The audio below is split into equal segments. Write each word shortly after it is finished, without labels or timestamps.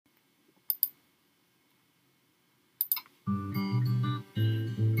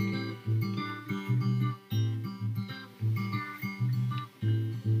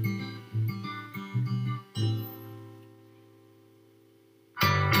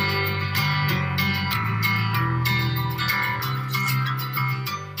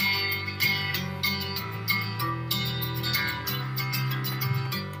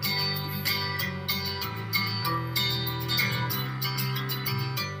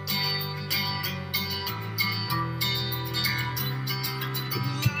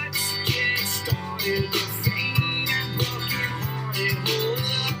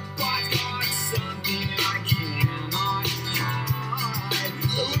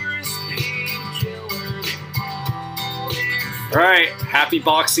All right, happy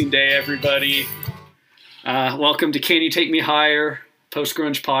Boxing Day, everybody. Welcome to Can You Take Me Higher,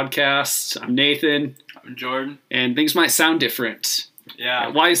 post-grunge podcast. I'm Nathan. I'm Jordan. And things might sound different. Yeah.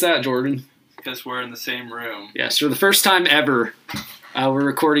 Why is that, Jordan? Because we're in the same room. Yes, for the first time ever, we're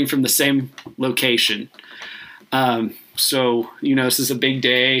recording from the same location. So, this is a big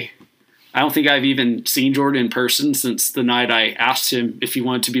day. I don't think I've even seen Jordan in person since the night I asked him if he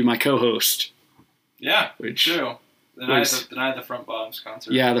wanted to be my co-host. Yeah, true. The night of the Front Bottoms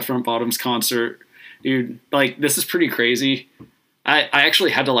concert. Yeah, the Front Bottoms concert. Dude, this is pretty crazy. I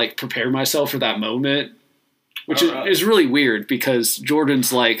actually had to, prepare myself for that moment, which is really weird because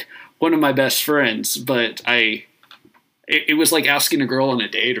Jordan's, one of my best friends, but it was like asking a girl on a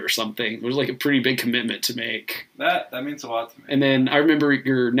date or something. It was, a pretty big commitment to make. That means a lot to me. And then I remember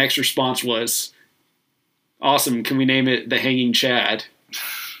your next response was, awesome, can we name it The Hanging Chad?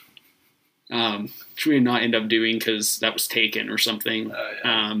 Which we did not end up doing because that was taken or something.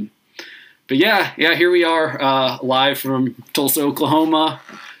 Yeah. But here we are live from Tulsa, Oklahoma,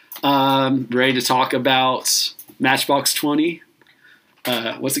 ready to talk about Matchbox 20.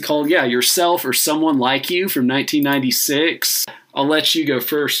 What's it called? Yeah, Yourself or Someone Like You from 1996. I'll let you go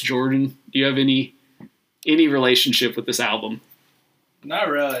first, Jordan. Do you have any relationship with this album? Not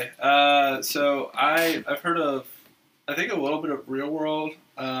really. So I've heard of, I think, a little bit of Real World,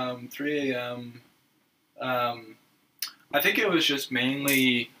 3 a.m. I think it was just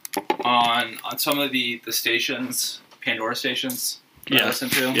mainly on some of the stations, Pandora stations that I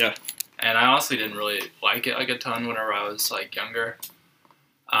listened to. Yeah. And I honestly didn't really like it a ton whenever I was younger.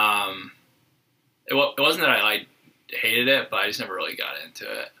 It wasn't that I hated it, but I just never really got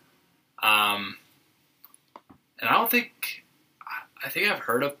into it. And I think I've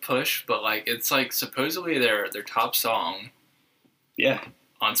heard of Push, but it's supposedly their top song. Yeah.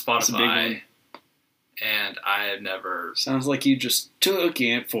 On Spotify. That's a big one. And I have never. Sounds like you just took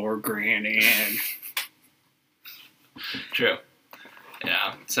it for granted. True.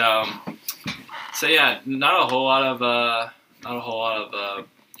 Yeah. So yeah, not a whole lot of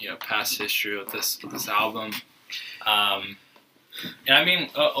past history with this album. And I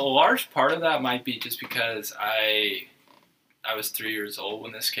mean, a large part of that might be just because I was 3 years old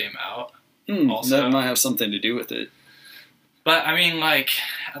when this came out. Also, that might have something to do with it. But I mean,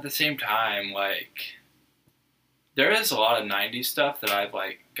 at the same time, there is a lot of '90s stuff that I've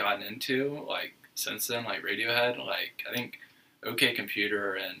gotten into since then, Radiohead. I think OK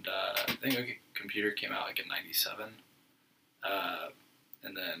Computer and I think OK Computer came out in '97,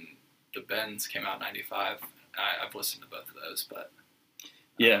 and then the Bends came out in '95. I've listened to both of those, but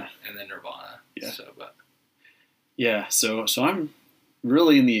yeah, and then Nirvana. Yeah. So I'm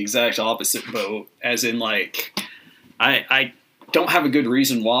really in the exact opposite boat, as in I don't have a good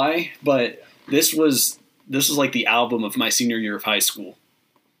reason why, but this was the album of my senior year of high school.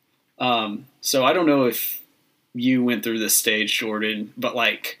 So I don't know if you went through this stage, Jordan, but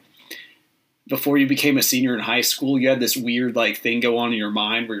before you became a senior in high school, you had this weird thing go on in your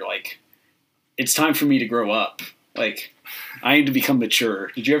mind where you're it's time for me to grow up. I need to become mature.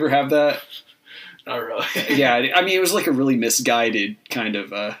 Did you ever have that? Not really. Yeah, I mean, it was a really misguided kind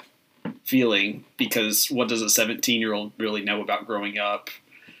of feeling, because what does a 17-year-old really know about growing up?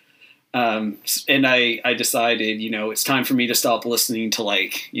 And I decided, it's time for me to stop listening to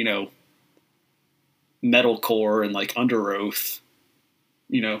metalcore and Under Oath.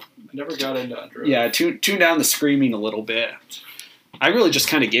 I never got into Under Oath. Yeah, tune down the screaming a little bit. I really just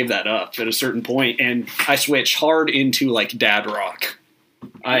kind of gave that up at a certain point, and I switched hard into dad rock.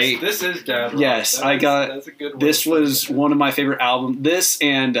 This is dad rock. Yes, that's a good word. This was one of my favorite albums. This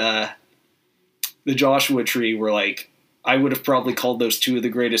and The Joshua Tree were I would have probably called those two of the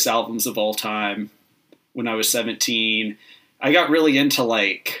greatest albums of all time when I was 17. I got really into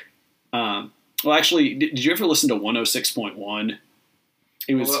actually, did you ever listen to 106.1?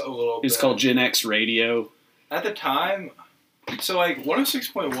 It was a little it was called Gen X Radio. At the time, so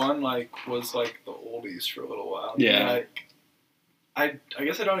 106.1 was the oldies for a little while. Yeah. I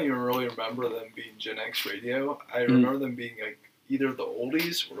guess I don't even really remember them being Gen X Radio. I remember them being either the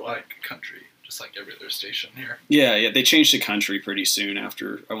oldies or country, just every other station here. Yeah, they changed to country pretty soon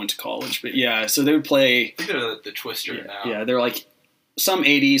after I went to college. But yeah, so they would play. I think they're the Twister now. Yeah, they're some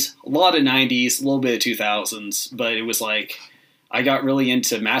 80s, a lot of 90s, a little bit of 2000s. But it was I got really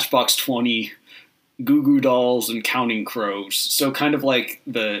into Matchbox 20, Goo Goo Dolls, and Counting Crows. So kind of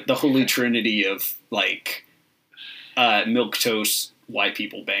the holy trinity of milquetoast white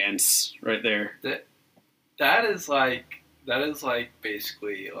people bands right there. That is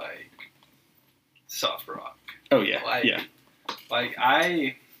basically soft rock. Oh yeah, yeah.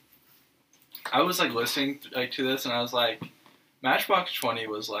 I was listening to this and I was Matchbox 20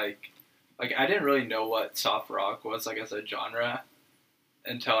 was like I didn't really know what soft rock was like as a genre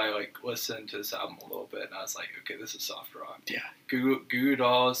until I like listened to this album a little bit, and I was like, okay, this is soft rock. Yeah. Goo Goo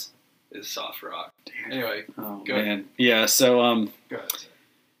Dolls is soft rock. Anyway, go ahead. Yeah. So go ahead.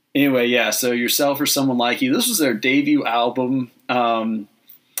 Anyway, yeah. So Yourself or Someone Like You. This was their debut album, and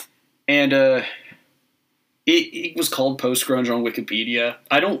it was called post grunge on Wikipedia.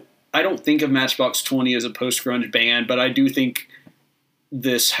 I don't think of Matchbox 20 as a post grunge band, but I do think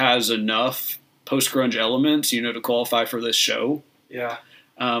this has enough post grunge elements, to qualify for this show. Yeah.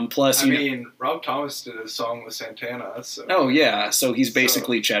 Plus, Rob Thomas did a song with Santana. So. Oh yeah, so he's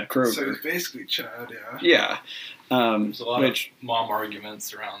basically Chad Kroeger. So he's basically Chad, yeah. Yeah. There's a lot of mom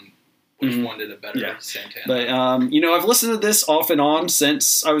arguments around which one did it better, Santana. But I've listened to this off and on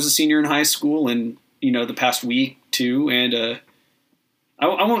since I was a senior in high school, and the past week too, and I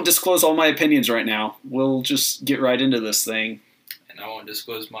won't disclose all my opinions right now. We'll just get right into this thing. And I won't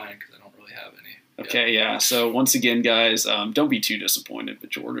disclose mine because I don't really have any. Okay, yeah. So once again, guys, don't be too disappointed. But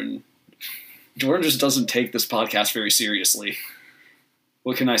Jordan just doesn't take this podcast very seriously.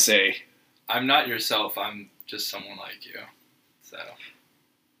 What can I say? I'm not yourself. I'm just someone like you. So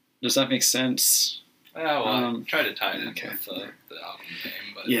does that make sense? I try to tie it in with the album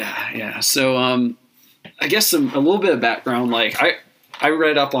name. But yeah. So I guess a little bit of background. Like I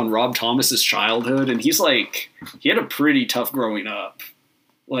read up on Rob Thomas's childhood, and he had a pretty tough growing up.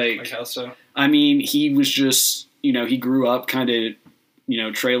 Like how so? I mean, he was just, he grew up kind of,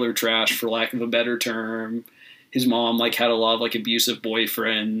 trailer trash, for lack of a better term. His mom, had a lot of, abusive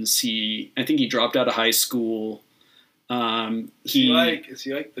boyfriends. I think he dropped out of high school. Is he like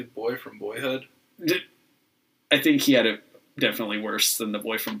the boy from Boyhood? I think he had it definitely worse than the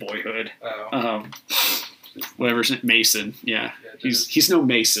boy from Boyhood. Oh. Whatever, Mason. Yeah he's no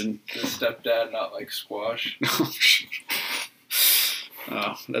Mason. His stepdad not like Squash.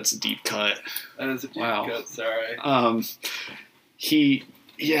 Oh, that's a deep cut. That is a deep cut, sorry. And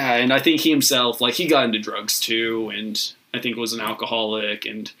I think he himself, he got into drugs too, and I think was an alcoholic,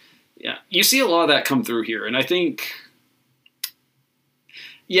 and you see a lot of that come through here, and I think,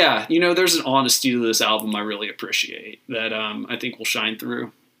 there's an honesty to this album I really appreciate that I think will shine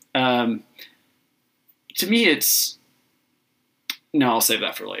through. To me, I'll save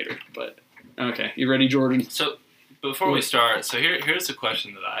that for later, but okay. You ready, Jordan? So, before we start, here's a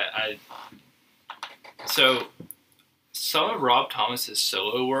question that so some of Rob Thomas's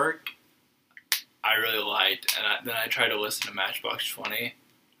solo work I really liked, and then I tried to listen to Matchbox 20.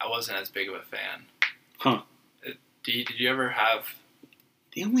 I wasn't as big of a fan. Huh. Did you ever have...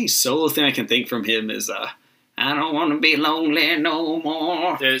 The only solo thing I can think from him is, I don't want to be lonely no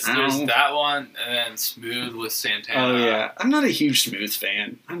more. There's that one, and then Smooth with Santana. Oh, yeah. I'm not a huge Smooth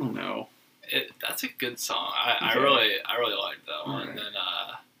fan. I don't know. That's a good song. I really liked that one. Right. And then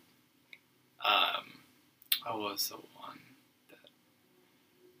what was the one that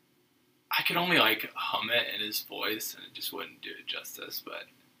I could only hum it in his voice, and it just wouldn't do it justice. But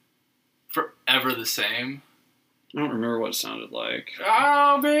Forever the Same. I don't remember what it sounded like.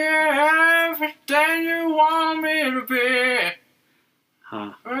 I'll be everything you want me to be.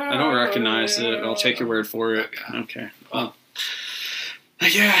 Huh. I don't recognize it. I'll take your word for it. Okay. Well.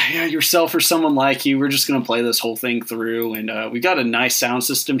 Yeah, Yourself or Someone Like You. We're just going to play this whole thing through, and we got a nice sound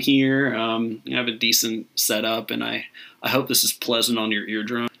system here. You have a decent setup, and I hope this is pleasant on your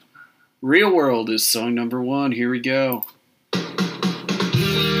eardrum. Real World is song number 1. Here we go. All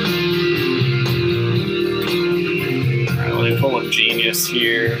right, let me pull up Genius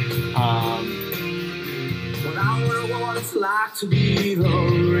here. Like to be the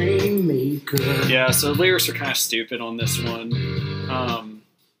rainmaker. Yeah, so lyrics are kind of stupid on this one.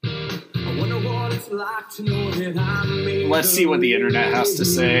 Let's see what the internet has to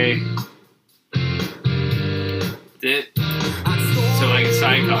say. So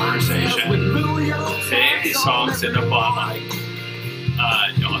side conversation. Today these songs end up on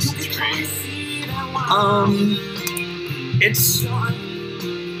Dawson's Creek. It's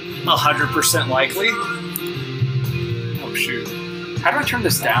 100% likely. Oh shoot. How do I turn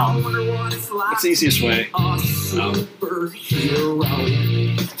this down? What's the easiest way?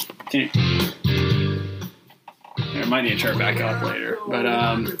 Okay. I might need to turn it back up later. But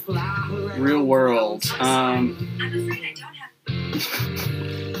Real World.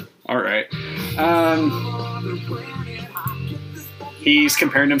 Alright. He's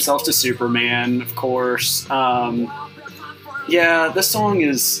comparing himself to Superman, of course. Yeah, this song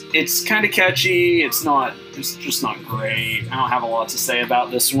it's kind of catchy. It's just not great. I don't have a lot to say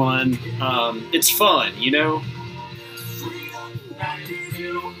about this one. It's fun,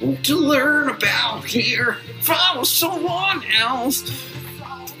 to learn about here from someone else.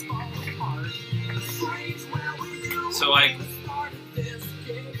 So like,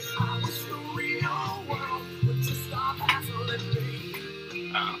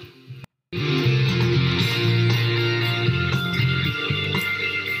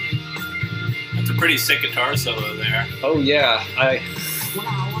 that's a pretty sick guitar solo there. Oh yeah,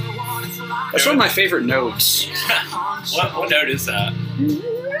 that's one of my favorite notes. What note is that?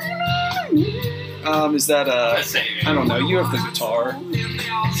 Is that Let's say I don't know. You have the guitar.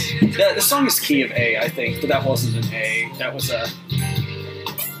 The song is key of A, I think, but that wasn't an A. That was a.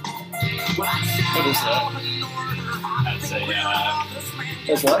 What is that? I'd say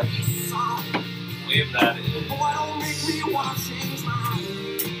That's what? I believe that is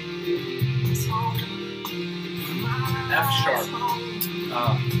F sharp.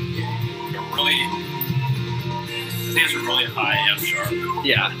 Really, I think it's a really high F sharp.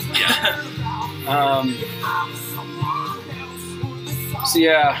 Yeah. Yeah. So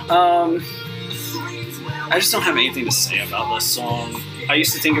yeah, I just don't have anything to say about this song. I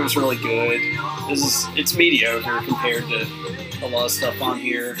used to think it was really good. It's mediocre compared to a lot of stuff on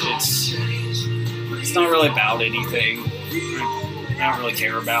here. It's not really about anything. I don't really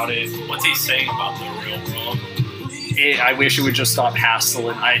care about it. What's he saying about the real world? I wish it would just stop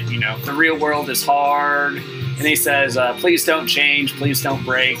hassling. The real world is hard. And he says, please don't change, please don't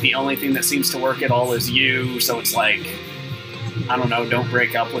break. The only thing that seems to work at all is you. So it's like, I don't know, don't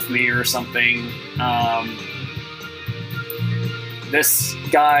break up with me or something. This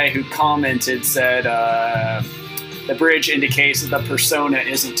guy who commented said, the bridge indicates that the persona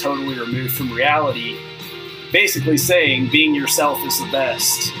isn't totally removed from reality. Basically saying being yourself is the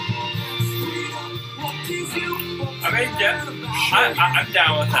best. I mean, yeah, I'm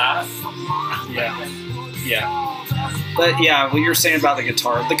down with that. Yeah. But yeah, what you're saying about the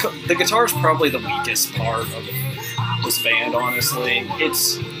guitar, the guitar is probably the weakest part of this band, honestly.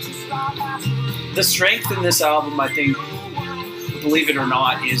 It's the strength in this album, I think, believe it or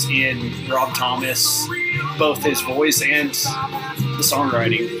not, is in Rob Thomas, both his voice and the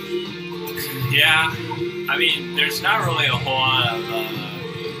songwriting. Yeah, I mean, there's not really a whole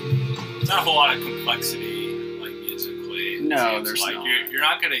lot of complexity, like musically. No, there's like not. You're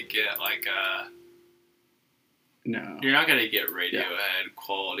not gonna get like No. You're not gonna get Radiohead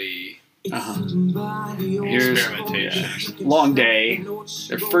quality. Here's experimentation. Long Day,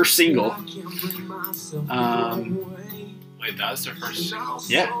 their first single. Wait, that's their first single?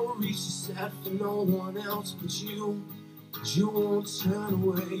 Yeah. Oh,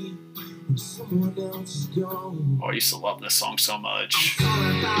 I used to love this song so much.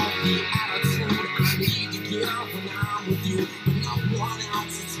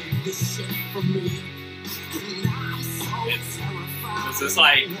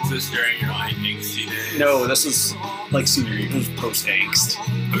 Is this during your like angsty days? No, this is like senior year. It was post-angst.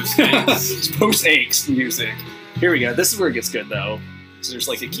 Post-angst? It's post-angst music. Here we go. This is where it gets good, though. So there's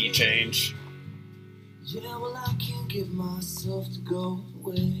like a key change. Yeah, well, I can't get myself to go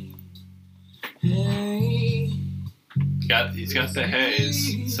away. Hey. He's got the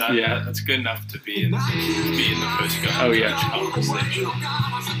haze. So Yeah. that's good enough to be in the post-gun Oh, yeah. conversation.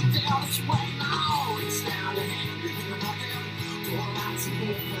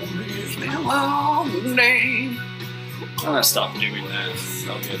 Long day. I'm gonna stop doing that.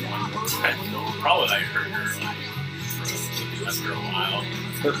 That'll be annoying. Probably I heard her like after a while.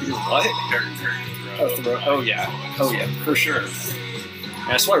 What? Her throat. Oh yeah, for sure.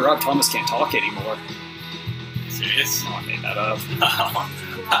 That's why Rob Thomas can't talk anymore. Serious? Oh, I made that up.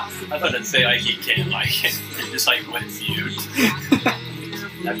 I thought it'd say like he can't like just like went mute.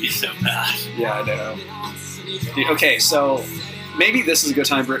 That'd be so bad. Yeah, I know. Dude, okay, so maybe this is a good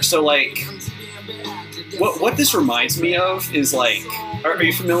time for it. So like, what this reminds me of is like, are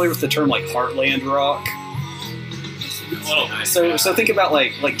you familiar with the term like heartland rock? A little bit. So think about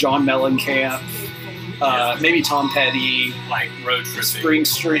like John Mellencamp, maybe Tom Petty, like road tripping.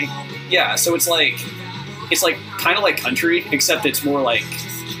 Springsteen. Yeah, so it's like kind of like country, except it's more like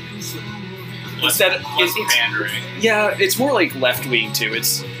Less it's pandering. yeah, it's more like left wing too.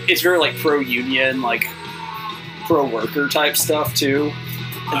 It's very like pro union, like pro worker type stuff too,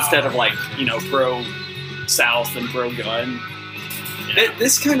 instead of like pro South and pro gun. Yeah.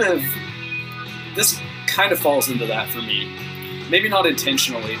 This kind of falls into that for me. Maybe not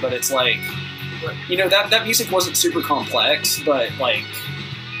intentionally, but it's like that music wasn't super complex, but like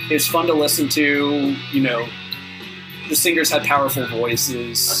it's fun to listen to. The singers had powerful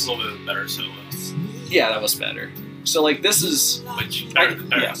voices. That's a little bit better solo. Yeah, that was better. So like better than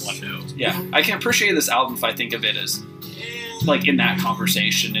one note. Yeah, I can appreciate this album if I think of it as like in that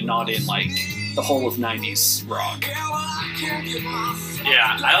conversation and not in like the whole of 90s rock.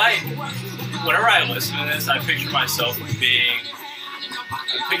 Yeah, I like, whenever I listen to this, I picture myself being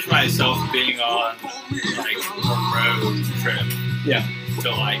on like a road trip. Yeah.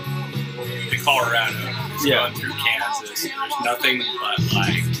 To like to Colorado. Just Yeah. going through Kansas. There's nothing but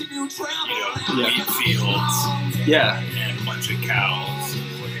like, wheat fields Yeah, and a bunch of cows.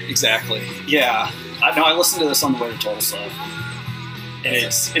 exactly. Yeah. I listened to this on the way to Tulsa. And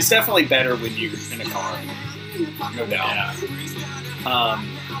it's definitely better when you're in a car. No doubt.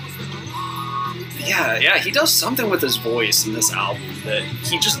 Yeah, he does something with his voice in this album that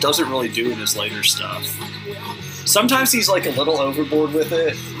he just doesn't really do in his later stuff. Sometimes he's like a little overboard with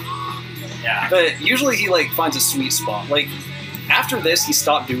it, Yeah. but usually he like finds a sweet spot. Like after this, he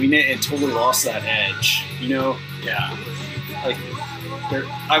stopped doing it and totally lost that edge. You know, Yeah. like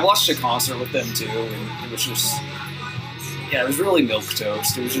I watched a concert with them too, and it was just it was really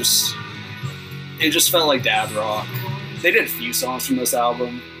milquetoast. It just felt like dad rock. They did a few songs from this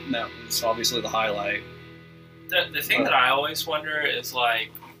album, and that was obviously the highlight. The thing that I always wonder is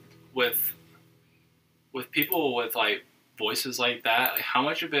like with people with like voices like that, like how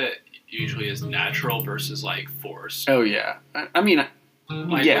much of it usually is natural versus like forced. Oh yeah, I mean,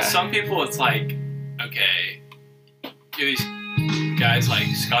 Like yeah. with some people, it's like, okay, these guys like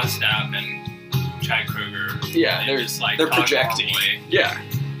Scott Stapp and Chad Kroeger, Yeah, they're just like they're talk projecting. normally. Yeah,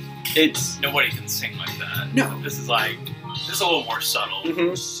 it's Nobody can sing like that. No. This is a little more subtle.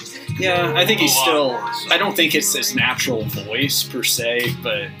 Yeah, I think he's A lot still. more subtle. I don't think it's his natural voice per se,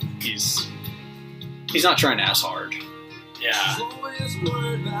 but he's not trying as hard. Yeah.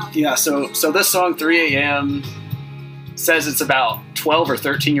 Yeah, so this song, 3 a.m., says it's about 12 or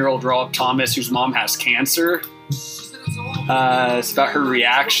 13-year-old Rob Thomas whose mom has cancer. It's about her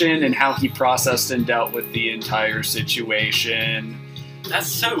reaction and how he processed and dealt with the entire situation. That's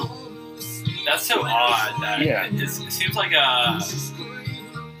so odd. That Yeah. it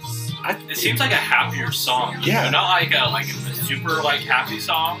seems like a happier song. Yeah. Not like a super like happy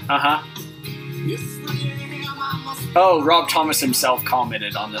song. Uh-huh. Oh, Rob Thomas himself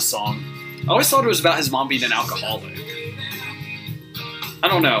commented on this song. I always thought it was about his mom being an alcoholic. I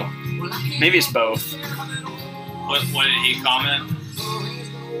don't know. Maybe it's both. What did he comment?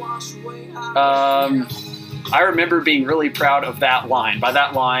 I remember being really proud of that line. By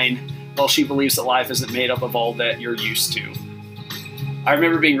that line, well, she believes that life isn't made up of all that you're used to. I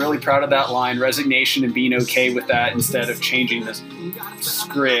remember being really proud of that line, resignation and being okay with that instead of changing the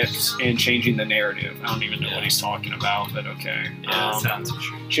script and changing the narrative. I don't even know what he's talking about, but okay. Yeah, that sounds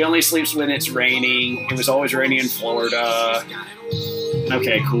true. She only sleeps when it's raining. It was always raining in Florida.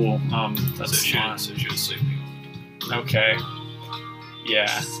 Okay, cool. That's So she not- was sleeping. Okay. Yeah.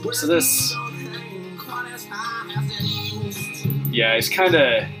 So this. Yeah, it's kind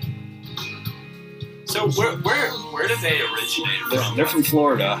of. So where did they originate from? They're from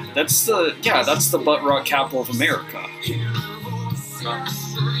Florida. That's the butt rock capital of America.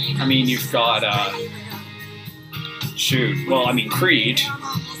 I mean, you've got Creed.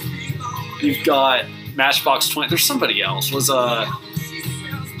 You've got Matchbox 20. There's somebody else.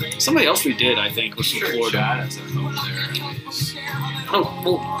 Somebody else we did, I think, was from Sure, Florida. Chad has a home there. At least. Oh,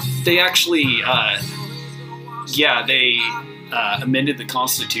 well, they actually, they amended the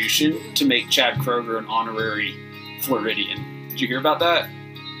Constitution to make Chad Kroeger an honorary Floridian. Did you hear about that?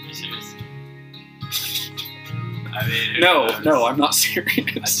 Are you serious? I mean, No, I'm not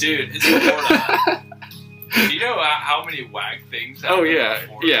serious. dude, it's Florida. Do you know how many whack things? Oh, happen in yeah,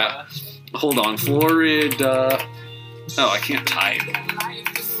 Florida? yeah. Hold on, Florida. Oh, I can't type.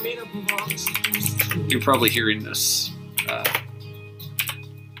 You're probably hearing this.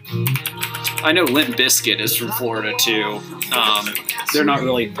 I know Limp Bizkit is from Florida too. They're not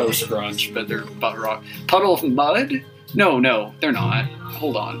really post grunge, but they're butt rock. Puddle of Mud? No, they're not.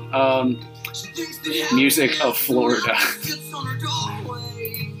 Hold on. Music of Florida.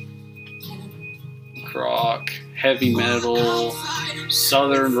 Rock, heavy metal,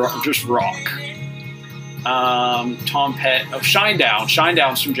 southern rock, just rock. Tom Petty of Shinedown.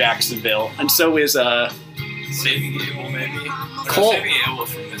 Shinedown's from Jacksonville, and so is Saving Abel, maybe. Cold. Saving Abel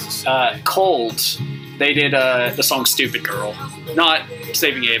from Mississippi. Cold. They did the song "Stupid Girl," not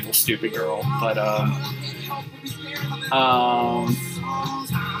Saving Abel, "Stupid Girl," but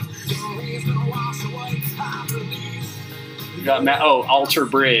we got Alter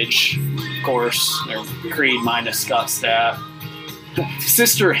Bridge, of course. Or Creed minus Scott Stapp.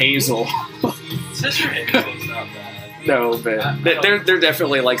 Sister Hazel. Sister Hazel's not bad. No, but they're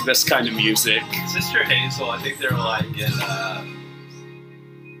definitely like this kind of music. Sister Hazel, I think they're like in.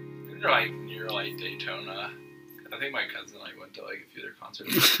 They're like near like Daytona. I think my cousin like went to like a few of their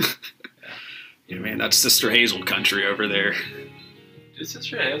concerts. Yeah, man, that's Sister Hazel country over there. Dude,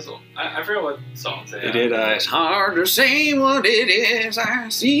 Sister Hazel. I forget what songs they They have. did. It's hard to say what it is I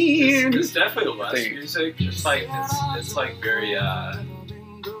see. It's definitely less thing. music. It's like very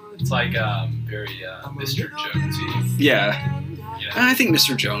very Mr. Jonesy. Yeah, You know? I think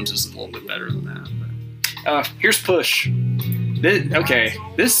Mr. Jones is a little bit better than that. But, here's Push.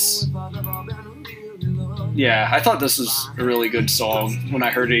 This. Yeah, I thought this was a really good song when I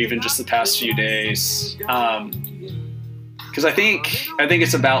heard it even just the past few days. Because I think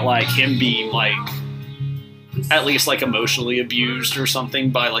it's about like him being like at least like emotionally abused or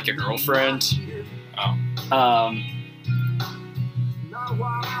something by like a girlfriend.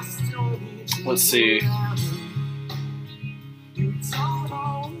 Let's see.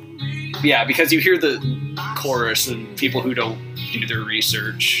 Yeah, because you hear the chorus and people who don't do their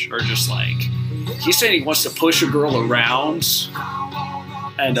research are just like, he's saying he wants to push a girl around,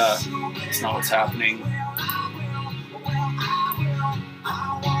 and it's not what's happening.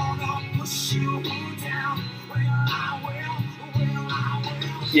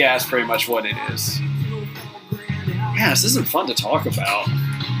 Yeah, that's pretty much what it is. Yeah, this isn't fun to talk about.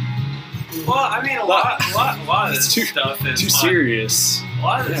 Well, I mean, a lot of this stuff is too like, serious. A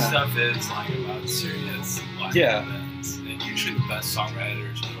lot of this Yeah. stuff is like about serious life Yeah. events, and usually the best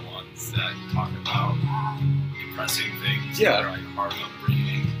songwriters are the ones that talk about depressing things Yeah. that are like hard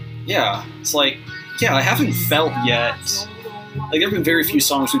upbringing. Yeah, it's like, yeah, I haven't felt yet. Like, there have been very few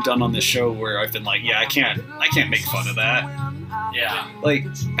songs we've done on this show where I've been like, yeah, I can't make fun of that. Yeah, Like,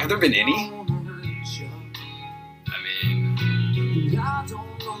 have there been any? I mean,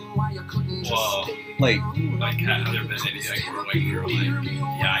 well, Like, have there been any like where like you're like,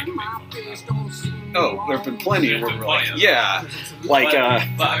 yeah, I can make fun of that. oh, there have been plenty There's where been we're like, plenty of yeah, like,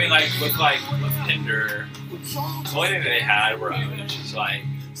 but I mean, like with Hinder, the only thing they had where I was just like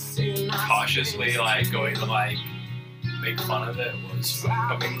cautiously like going to like make fun of it was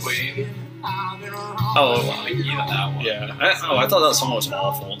Homecoming Queen. oh, Like even that one. yeah. I thought that song was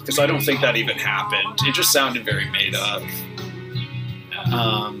awful because I don't think that even happened. It just sounded very made up.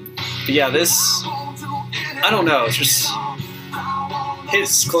 But yeah, this, I don't know, it's just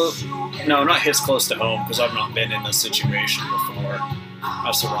hits close. No, not hits close to home because I've not been in this situation before.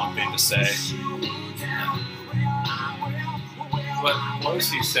 That's the wrong thing to say. What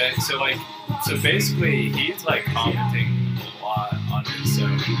was he saying? So basically, he's like commenting a lot on his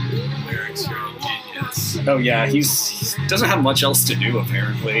own lyrics here in Genius. Oh yeah, he doesn't have much else to do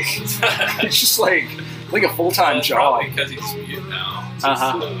apparently. It's just like a full-time job. Probably because he's mute now.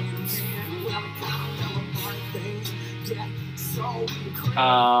 Uh-huh.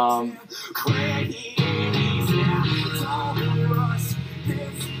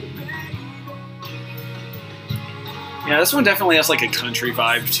 Yeah, this one definitely has like a country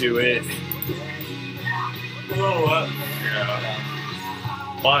vibe to it.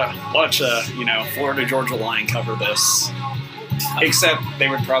 Watch Florida Georgia Line cover this. Except they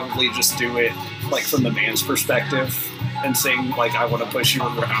would probably just do it like from the man's perspective and sing like "I Want to Push You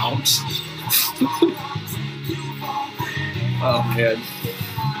Around." Oh man.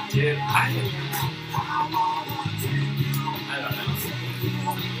 Dude, I don't know.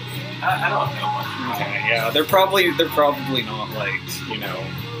 I don't know much. Okay, yeah, they're probably not like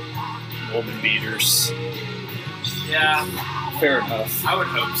woman beaters. Yeah, Fair enough. I would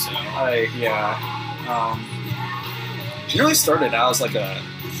hope so. They started out as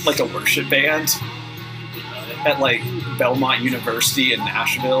like a worship band at like Belmont University in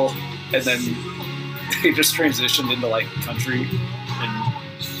Nashville, and then they just transitioned into like country and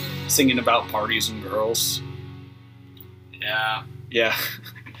singing about parties and girls. Yeah, Yeah,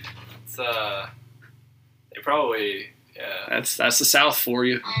 it's they probably that's the South for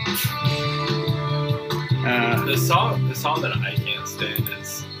you. The song that I can't stand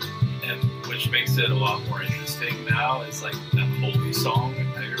is, and which makes it a lot more interesting now, is like that Holy song.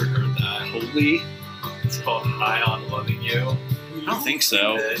 Have you ever heard that? Holy? It's called High on Loving You. I don't think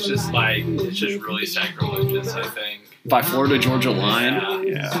so. It's just really sacrilegious, I think. By Florida Georgia Line?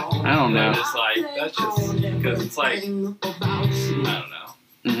 Yeah. I don't know. That's just because it's like, I don't know.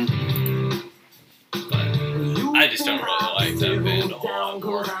 Mm-hmm. But I just don't really like that band a whole lot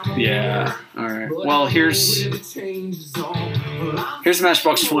more. Yeah. All right. Well, here's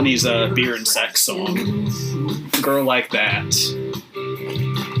Matchbox 20's Beer and Sex song, "Girl Like That."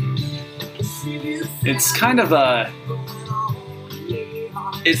 It's kind of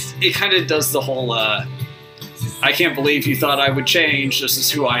it kind of does the whole "I can't believe you thought I would change. This is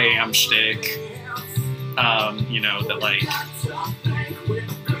who I am" shtick. That like,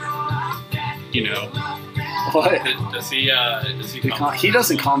 What? Does he comment? He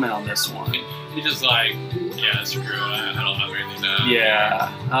doesn't comment on this one. He just like, yeah, screw it. I don't have anything to add. Yeah.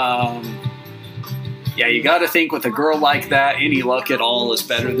 Yeah, you got to think with a girl like that, any luck at all is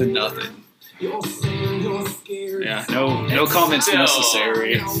better than nothing. Yeah, no comments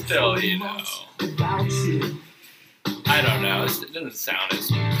necessary. It's still, you know, I don't know. It doesn't sound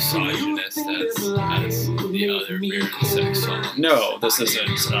as misogynist as the other Beard and Sex song. No, this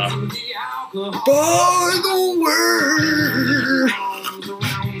isn't. By the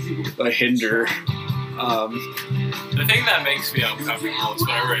way, by Hinder. The thing that makes me uncomfortable is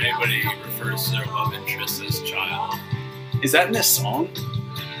whenever anybody refers to their love interest as child. Is that in this song?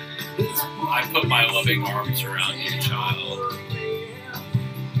 I put my loving arms around you, child.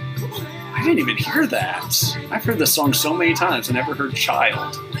 I didn't even hear that. I've heard this song so many times. I never heard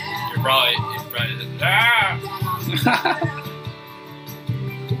child. You're probably ah!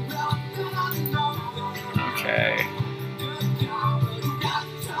 Okay.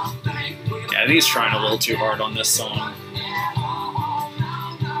 Yeah, I think he's trying a little too hard on this song.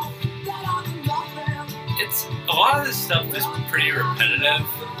 It's a lot of this stuff is pretty repetitive.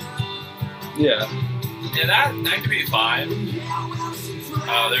 Yeah. Yeah, that could be fine.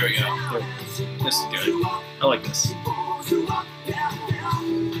 Oh, there we go. This is good. I like this.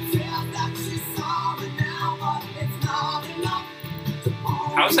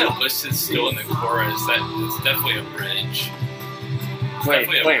 How's that listed still in the chorus? It's definitely a bridge. Wait,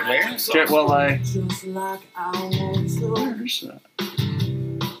 where? Where's that?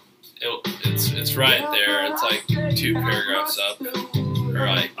 It's right there. It's like 2 paragraphs up. Or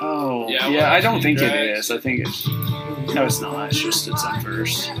like, oh, yeah, yeah, I don't think it is. I think it's... No, it's not. It's just its own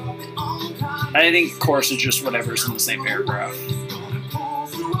verse. I think chorus is just whatever's in the same paragraph.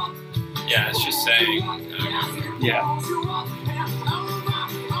 Yeah, it's just saying... Yeah.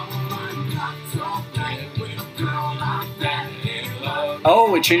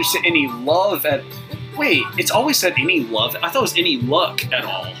 Oh, it changed to any love at... Wait, it's always said any love. I thought it was any luck at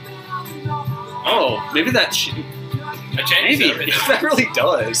all. Oh, maybe that... I changed maybe. everything. That really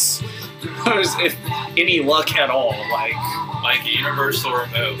does. If any luck at all, like a universal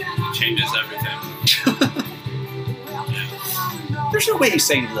remote changes everything. There's no way you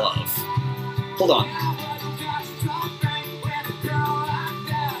say love. Hold on.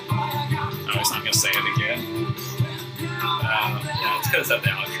 Oh, he's not gonna say it again. Yeah, it's because of the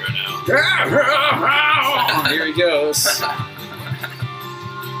outro now. Here he goes.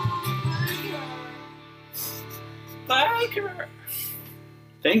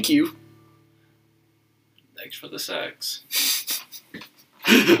 Thank you. Thanks for the sex.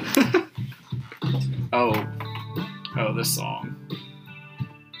 Oh, this song.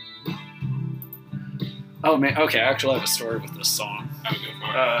 Oh man, okay. Actually, I have a story with this song. Oh, go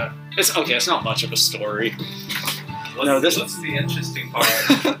for it. It's okay. It's not much of a story. What's the interesting part?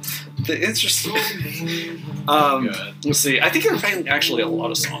 The interesting. Good. Let's see. I think there are actually a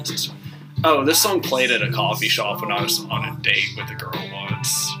lot of songs. Oh, this song played at a coffee shop when I was on a date with a girl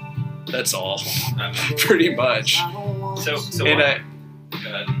once. That's all. Pretty much. So and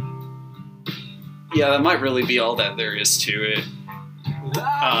good. Yeah, that might really be all that there is to it.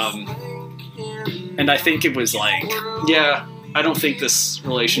 And I think it was like, yeah, I don't think this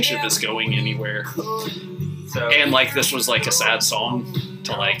relationship is going anywhere. So, and like this was like a sad song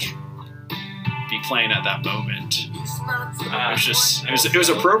to like be playing at that moment. It was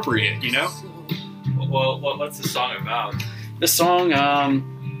appropriate, you know. Well, what's the song about? The song,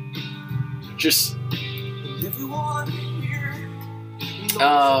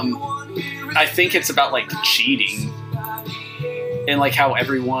 I think it's about like cheating and like how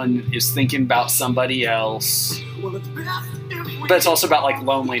everyone is thinking about somebody else, but it's also about like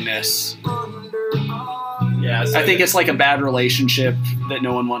loneliness. Yeah, so I think it's like a bad relationship that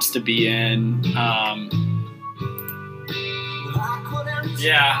no one wants to be in.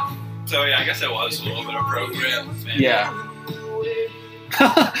 Yeah. So yeah, I guess it was a little bit appropriate. Maybe. Yeah.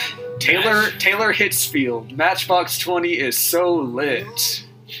 Taylor Hitsfield, Matchbox 20 is so lit.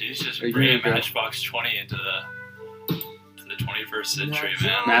 She's just bringing Matchbox 20 into the 21st century,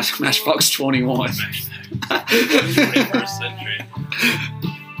 man. Matchbox 21. 21st century.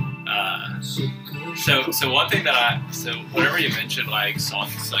 So one thing that whenever you mention like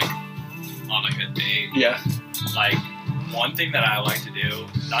songs like on like a date, yeah, like one thing that I like to do,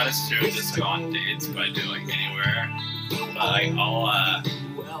 not necessarily just like on dates, but I do like anywhere. But like I'll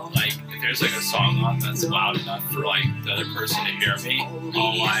like if there's like a song on that's loud enough for like the other person to hear me,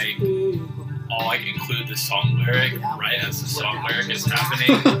 I'll include the song lyric right as the song lyric is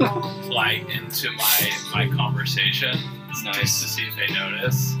happening, like into my conversation, Nice. just to see if they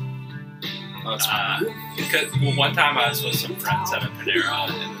notice. Because one time I was with some friends at a Panera,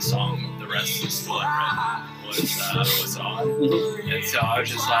 and the song "The Rest Is Still Unwritten" was on, and so I was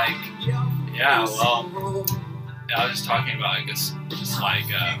just like, yeah, well, I was just talking about, I guess, just like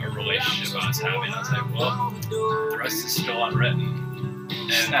a relationship I was having. I was like, well, the rest is still unwritten.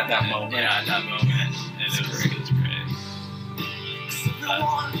 And At that moment. Yeah, at that moment. And it was great.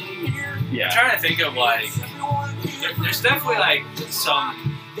 Yeah. I'm trying to think of, like, there's definitely, like,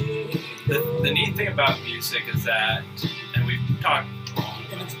 some, the neat thing about music is that, and we've talked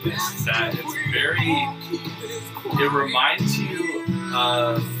about this, is that it's very, it reminds you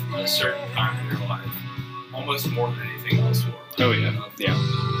of a certain time in your life, almost more than anything else will. Oh yeah. Yeah.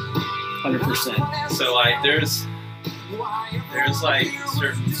 100%. So, like, there's like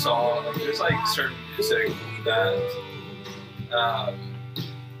certain songs, like, there's like certain music that,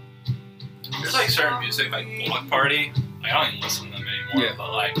 there's like certain music like Block Party. Like, I don't even listen to them anymore. Yeah.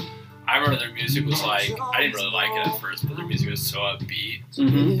 But like, I remember their music was like, I didn't really like it at first, but their music was so upbeat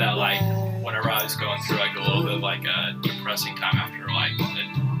Mm-hmm. that like whenever I was going through like a little bit of like a depressing time after like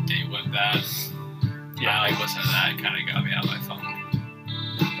a date went bad, I like listened to that. It kind of got me out of my funk.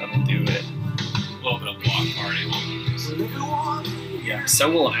 That'll do it. A little bit of Block Party, a little bit of Yeah.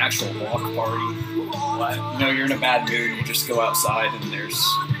 So will an actual block party. what? You know, you're in a bad mood, you just go outside and there's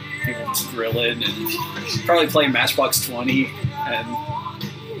people just grilling and probably playing Matchbox 20 and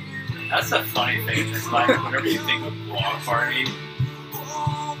That's the funny thing. It's like whenever you think of Block Party,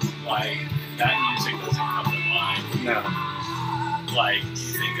 like that music doesn't come to mind. no. Like you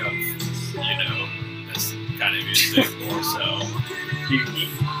think of, you know, this kind of music more so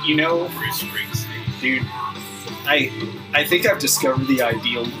You know, Bruce Springsteen. dude, I think I've discovered the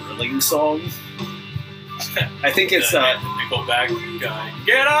ideal grilling song. I think it's Nickelback guy.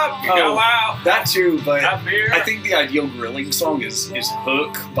 Get up, you Oh. go out, that too, but have beer. I think the ideal grilling song is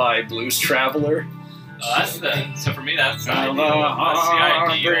Hook by Blues Traveler. So for me that's the Now ideal. the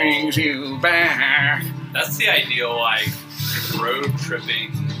heart brings you back. That's the ideal like road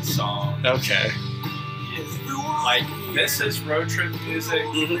tripping song. Okay. Like this is road trip music,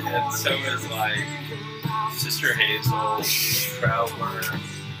 Mhm. and so is like Sister Hazel, Traveler.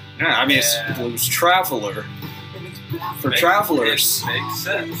 Yeah, I mean, it's Yeah. Blues Traveler for Makes- travelers. It makes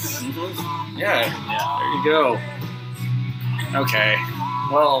sense. Mhm. Yeah, Yeah. there you go. Okay.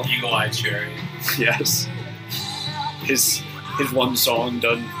 Well, Eagle Eye Cherry. yes. His one song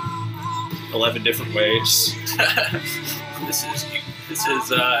done 11 different ways. This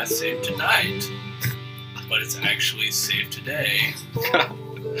is Save Tonight, but it's actually Save Today.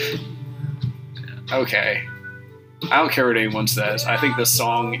 Okay. I don't care what anyone says. I think this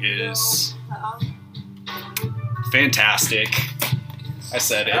song is fantastic. I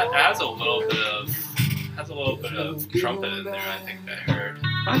said It it. has a little bit of trumpet in there. I think I heard.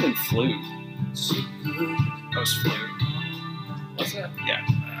 Not even flute. Most flute. What's that? Yeah.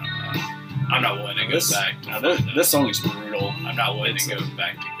 I'm not willing to go This, back. no, this song is brutal. I'm not willing It's to go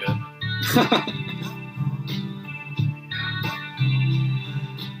back to good.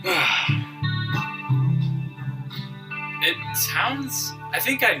 It sounds. I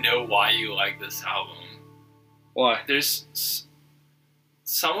think I know why you like this album. Why? There's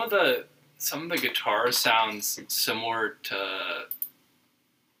some of the guitar sounds similar to.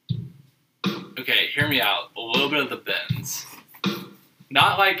 Okay, hear me out. A little bit of the bends,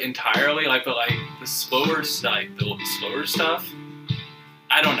 not like entirely, like but like the slower stuff.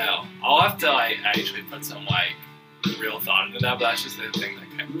 I don't know. I'll have to like actually put some like real thought into that, but that's just the thing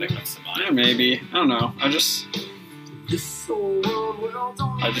that comes to mind. Yeah, maybe. I don't know.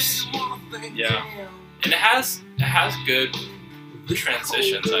 Yeah. And it has good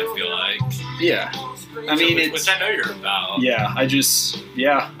transitions. I feel like. Yeah. I mean, which I know you're about. Yeah,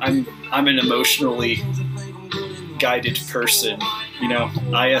 I'm an emotionally guided person. You know,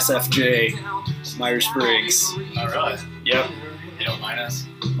 ISFJ, Myers-Briggs. Oh, really? Yep. You don't mind us?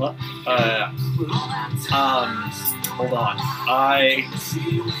 What? Hold on.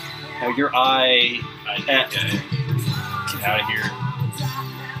 Now your I. Okay. Get out of here.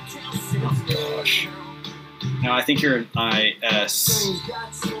 Oh gosh. No, I think you're an IS.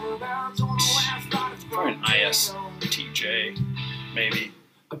 Probably an ISTJ, maybe.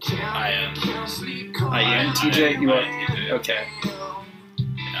 I am. INTJ? You are? Okay. So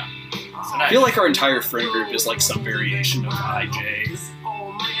I feel like our entire friend group is like some variation of IJ.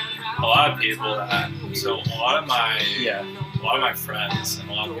 a lot of people that. So a lot of my friends and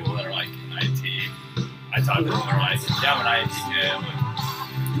a lot of people that are like in IT. I talk to them. They're like, yeah, I'm an INTJ. I'm like,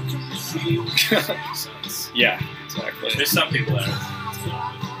 makes sense. Yeah, exactly. There's some people that are.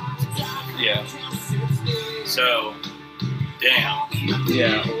 Yeah. So Damn.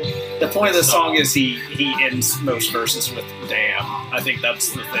 Yeah. The point of the song is he ends most verses with "damn." I think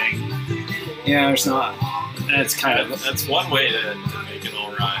that's the thing. Yeah, there's not. It's kind of That's one way to make it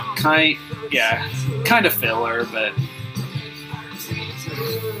all rhyme. kind of filler, but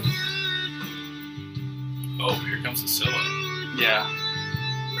Oh, here comes the solo. yeah.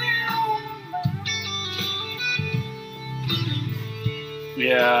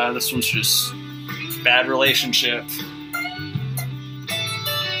 Yeah, this one's just bad relationship.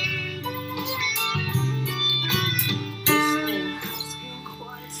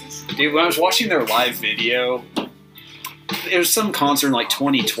 Dude, when I was watching their live video, it was some concert in like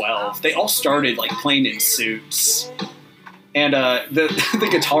 2012. They all started like playing in suits, and the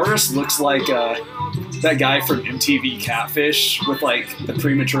guitarist looks like that guy from MTV Catfish with like the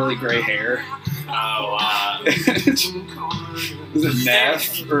prematurely gray hair. Oh, Is it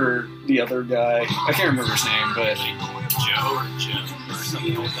Neff or the other guy? I can't remember his name, but Joe or Jim or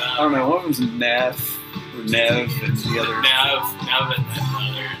something like that. I don't know. One of them's Neff or Nev, and the other. Nev and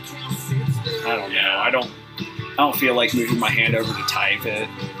another. I don't know. I don't feel like moving my hand over to type it,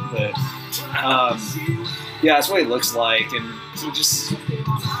 but yeah, that's what he looks like, and he just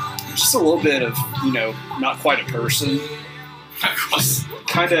a little bit of, you know, not quite a person.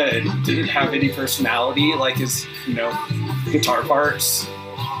 Kind of didn't have any personality, like his, you know, guitar parts.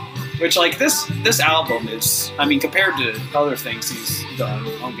 Which, like, this album is, I mean, compared to other things he's done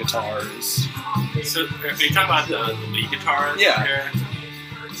on guitars. So, are you talking about the lead guitarist? Yeah. Here?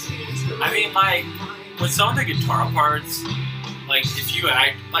 I mean, like, with some of the guitar parts, like, if you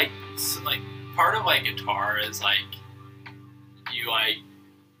act, like part of, like, guitar is, like,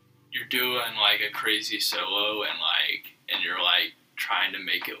 you're doing, like, a crazy solo and you're, like, trying to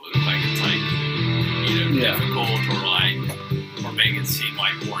make it look like it's, like, you know, difficult or make it seem,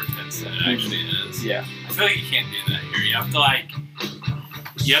 like, more intense than it actually is. Yeah. I feel like you can't do that here.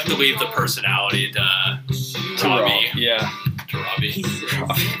 You have to leave the personality to Robbie. Yeah. To Robbie.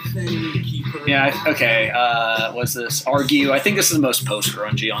 Yeah, okay. What's this? Argue. I think this is the most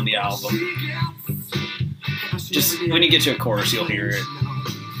post-grungy on the album. Just when you get to a chorus, you'll hear it.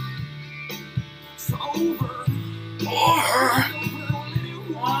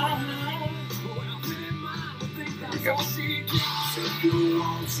 There we go.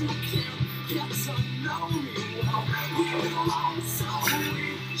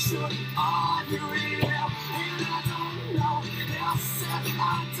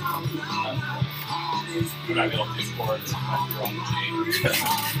 We're not able to do chords unless you're on the G.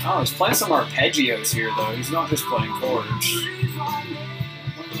 Oh, he's playing some arpeggios here, though. He's not just playing chords.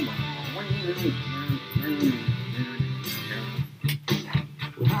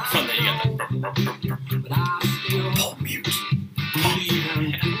 And then you got the Pop mute.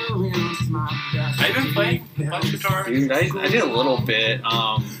 Have you been playing much guitar? Dude, I did a little bit.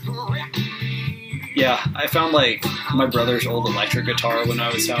 Yeah, I found like my brother's old electric guitar when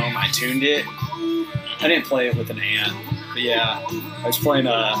I was home. I tuned it. I didn't play it with an amp, but yeah, I was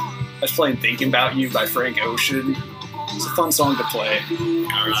playing "Thinking About You" by Frank Ocean. It's a fun song to play.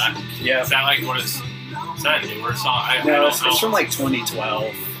 Alright. Yeah. Is that like is that a newer song? No, it's from like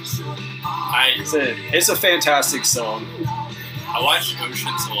 2012. It's a fantastic song. I watched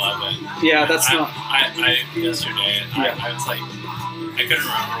Ocean's 11. Yeah, that's yesterday, and Yeah. I was like, I couldn't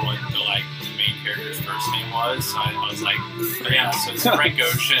remember what the main character's first name was, so I was like, oh, yeah, so it's Frank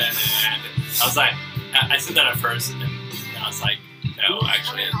Ocean, and I was like, I said that at first, and I was like, no,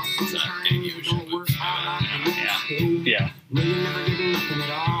 actually, it's Danny Ocean. Yeah.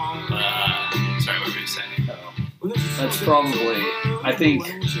 Sorry, what were you saying? That's probably. I think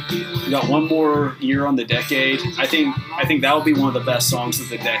we got one more year on the decade. I think that'll be one of the best songs of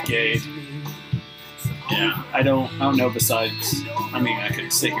the decade. Yeah, I don't know. Besides, I mean, I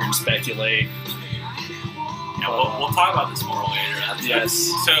could sit here and speculate. Yeah, we'll talk about this more later.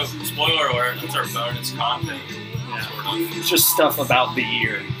 Yes. So, spoiler alert, that's our bonus content. Yeah. Sort of. It's just stuff about the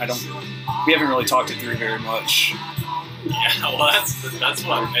year. We haven't really talked it through very much. Yeah, well, that's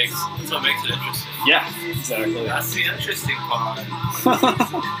what makes it interesting. Yeah, exactly. That's the interesting part.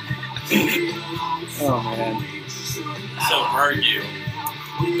 Oh man. So, Argue,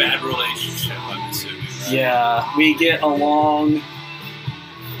 bad relationship, I'm assuming. Right? Yeah, we get along.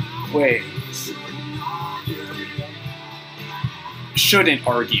 Wait. Shouldn't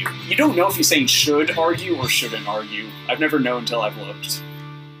argue. You don't know if he's saying should argue or shouldn't argue. I've never known until I've looked.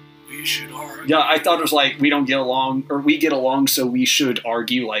 We should argue. Yeah, I thought it was like we don't get along, or we get along, so we should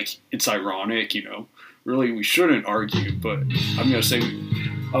argue. Like it's ironic, you know. Really, we shouldn't argue, but I'm gonna say,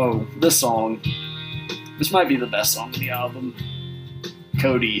 oh, this song. This might be the best song on the album.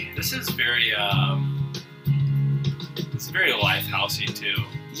 Cody. This is very, very Lifehousey too.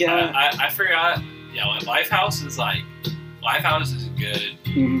 Yeah. I forgot. Yeah, like Lifehouse is good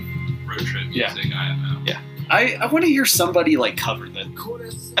road trip music. I don't know. Yeah. I want to hear somebody like cover that.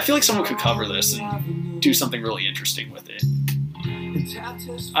 I feel like someone could cover this and do something really interesting with it.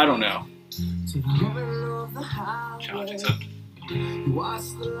 I don't know. Challenge accepted.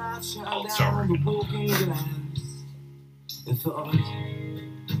 I'll start working on it.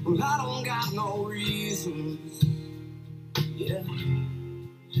 Well, I don't got no reasons. Yeah.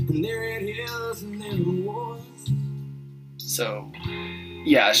 And there it is, and there it was. So,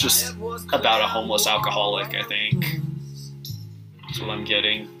 yeah, it's just about a homeless alcoholic, I think. That's what I'm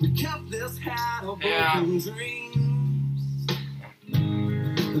getting. Yeah.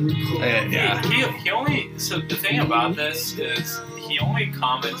 Yeah. He only. So the thing about this is he only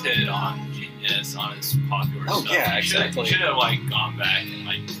commented on Genius on his popular stuff. Yeah, He exactly. should have like gone back and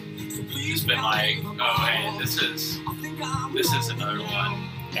like just been like, oh hey, this is another one.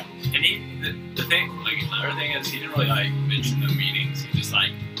 Yeah. And the thing, like the other thing is he didn't really like mention the meetings. He just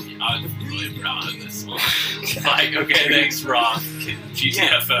like, I was really proud of this one. Like, okay, thanks, Rob,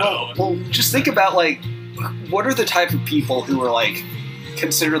 GTFO. Well, just think about like, what are the type of people who are like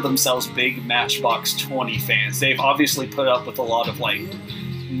consider themselves big Matchbox 20 fans? They've obviously put up with a lot of like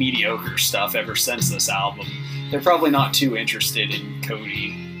mediocre stuff ever since this album. They're probably not too interested in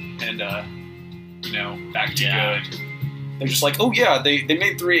Cody and Back to Good. They're just like, oh yeah, they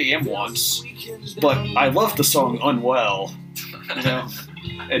made 3 AM once, but I love the song Unwell,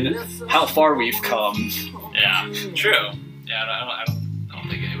 and how far we've come. Yeah, true. Yeah, I don't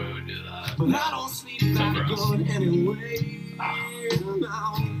think anybody would do that. Except for us.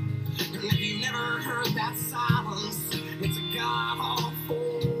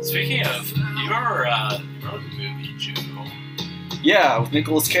 Speaking of, you remember the movie Joe? Yeah, with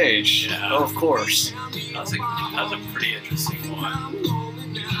Nicolas Cage. Yeah. Oh, of course. That was a pretty interesting one.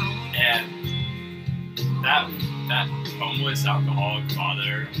 And that homeless alcoholic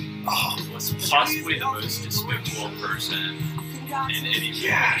father was possibly the most despicable person in any movie.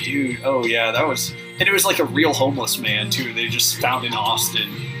 Yeah, dude. Oh, yeah, that was... And it was like a real homeless man, too. They just found in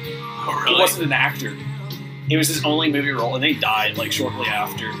Austin. Oh, really? He wasn't an actor. It was his only movie role, and they died, like, shortly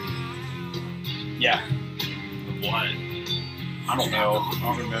after. Yeah. What? I don't know. I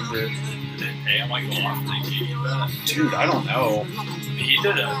don't remember. Did they pay him like a lot to give you that? Dude, I don't know. He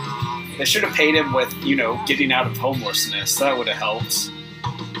did it. They should have paid him with, getting out of homelessness. That would have helped.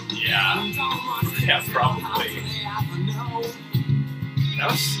 Yeah. Yeah, probably. That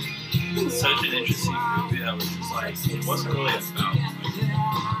was such an interesting movie that was just like, it wasn't really about,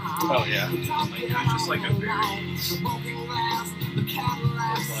 Oh, yeah. like, it was just like a very, it's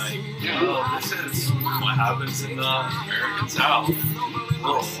like, this is what happens in the American South.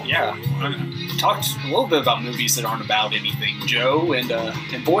 Rural. Yeah. I talked a little bit about movies that aren't about anything. Joe and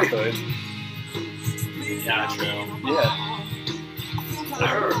Boyhood. Yeah, true. Yeah. I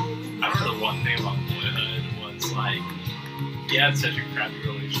remember the one thing about Boyhood was like, he had such a crappy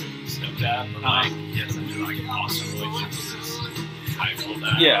relationship with his stepdad, but like, he had such a like awesome relationship with his tribal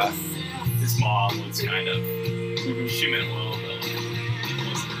dad. Yeah. His mom was kind of, she meant well, but like, it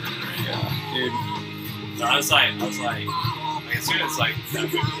wasn't great. Yeah, dude. So I was like, as soon as like that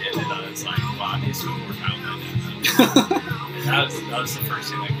movie ended, I was like, wow, I need to spend more time with that. And that was the first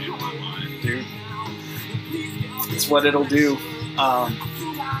thing that came to my mind. Dude. It's what it'll do.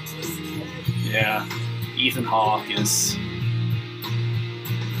 Yeah. Ethan Hawke is...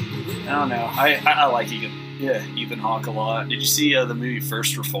 I don't know. I like Ethan Hawke a lot. Did you see the movie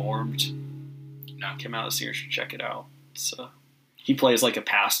First Reformed? No. Came out this year. Should check it out. He plays like a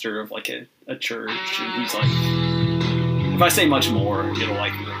pastor of like a church, and he's like, if I say much more, it'll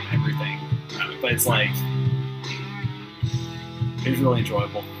like ruin everything. But it's like, it was really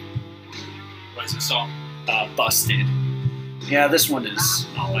enjoyable. What is the song? Busted. Yeah, this one is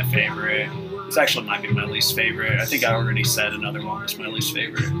not my favorite. It's actually might be my least favorite. I think I already said another one was my least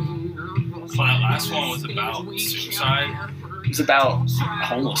favorite. Well, that last one was about suicide. It's about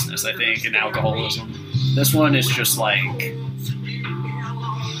homelessness, I think, and alcoholism. This one is just like...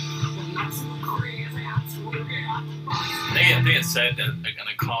 I think it said that, like, in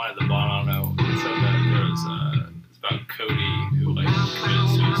a comment at the bottom, I don't know, it said that there was, it's about Cody who, like, committed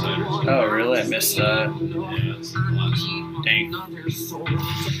suicide or something. Oh, really? I missed that. Yeah, it's the last one. Dang.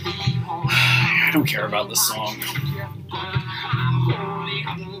 I don't care about this song.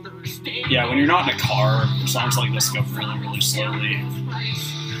 Yeah, when you're not in a car, songs like this go really, really slowly.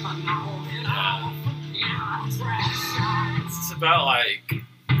 Yeah. It's about, like,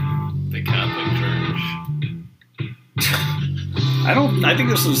 the Catholic Church. I think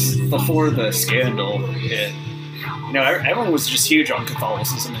this was before the scandal hit. You know, everyone was just huge on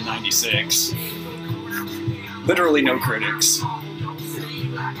Catholicism in '96. Literally no critics.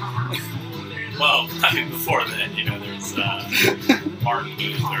 Well, I mean, before then, you know, there's Martin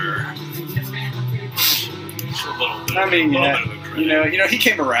Luther. I mean, yeah, you know, he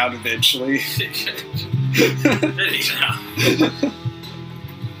came around eventually. Did he now?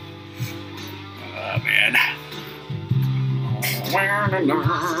 Oh, man.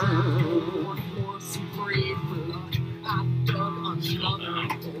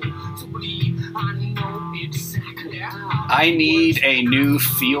 I need a new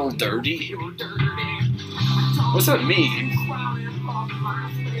Feel Dirty. What's that mean?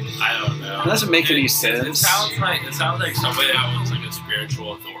 I don't know. It doesn't make any sense. It sounds like somebody that was like a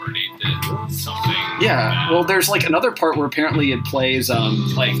spiritual authority did something. Yeah, well, there's like another part where apparently it plays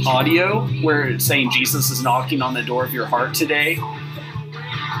like audio where it's saying Jesus is knocking on the door of your heart today.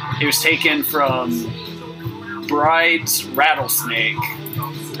 It was taken from Bride's Rattlesnake.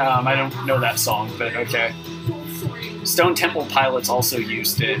 I don't know that song, but okay. Stone Temple Pilots also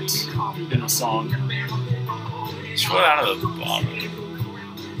used it in a song. Scroll down to the bottom.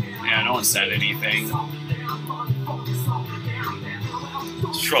 Yeah, no one said anything.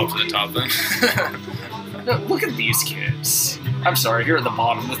 Scroll to the top then. No, look at these kids. I'm sorry, here at the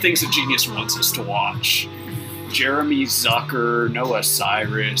bottom, the things that Genius wants us to watch. Jeremy Zucker, Noah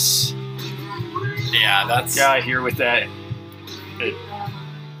Cyrus. Yeah, that's... Guy here with that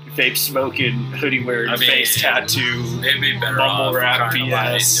vape smoking, hoodie wearing, face tattoo. They'd be better Bumble off rap trying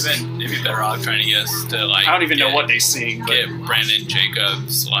BS. to, like, they'd be better off trying to get us to, like... I don't even know what they sing. But Get Brandon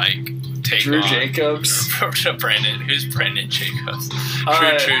Jacobs, like, take Drew on... Jacobs? Brandon, who's Brandon Jacobs? Drew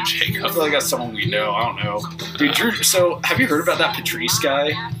I Jacobs. feel like that's someone we know. I don't know. Dude, Drew, so have you heard about that Patrice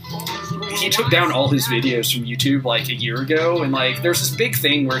guy? He took down all his videos from YouTube like a year ago, and like there's this big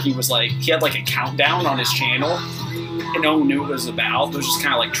thing where he was like, he had like a countdown on his channel, and no one knew what it was about. It was just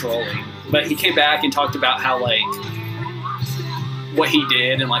kind of like trolling. But he came back and talked about how like what he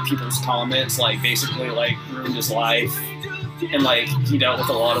did and like people's comments like basically like ruined his life, and like he dealt with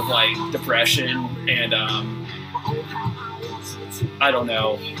a lot of like depression and I don't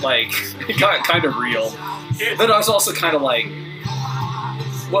know, like it got kind of real. But I was also kind of like,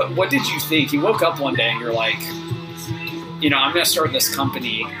 what did you think? You woke up one day and you're like, you know, I'm gonna start this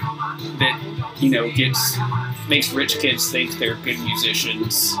company that, you know, makes rich kids think they're good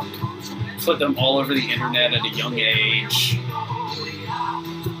musicians, put them all over the internet at a young age,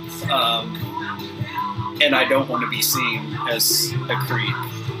 and I don't want to be seen as a creep.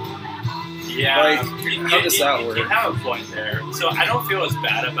 Yeah, Like, how does that work? You have a point there. So I don't feel as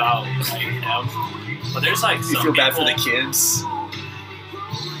bad about like him, but there's like You some feel bad for people- the kids?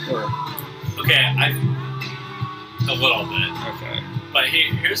 Or, Okay, a little bit. okay. But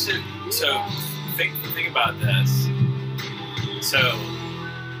here's the, so think about this. So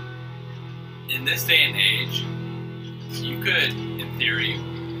in this day and age, you could, in theory,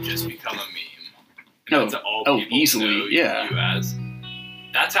 just become a meme. And that's all people easily, know yeah. you as.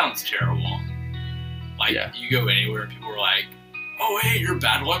 That sounds terrible. Like Yeah. you go anywhere, and people are like, "Oh, hey, you're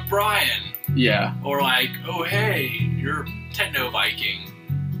Bad Luck Brian," Yeah. or like, "Oh, hey, you're Techno Viking."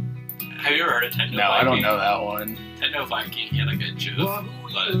 Have you ever heard of Techno No, Viking? I don't know that one. Techno Viking, he had like a GIF,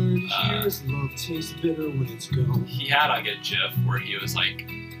 but he had like a GIF where he was like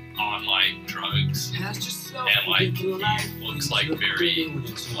on like drugs and like he looks like very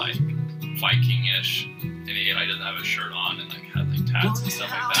like Viking-ish, and he like doesn't have a shirt on and like has like tats and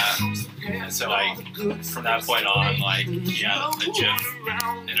stuff like that. And so like from that point on, like he had a GIF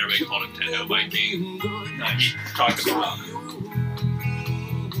and everybody called him Techno Viking.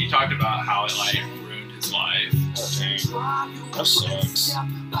 He talked about how it like ruined his life. That sucks.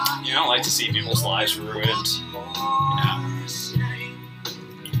 You don't like to see people's lives ruined. Yeah.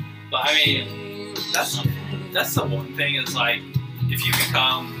 But I mean, that's the one thing is like, if you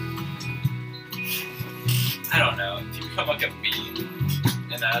become, I don't know, if you become like a meme,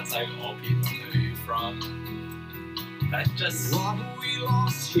 and that's like all people know you from, that just, I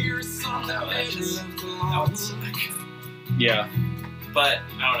don't know, that would suck. Yeah. But,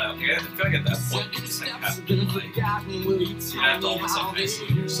 I don't know, I feel like at that point you just like have to like, you have to almost like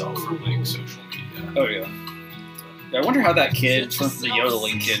isolate yourself from like social media. Oh, yeah. I wonder how that kid from the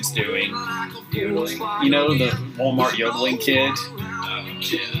yodeling kid's doing. Yodeling? You know, the Walmart yodeling kid?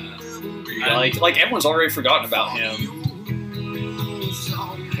 Yeah. Like everyone's already forgotten about him.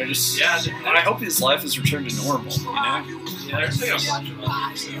 I hope his life has returned to normal, you know? Yeah, there's like a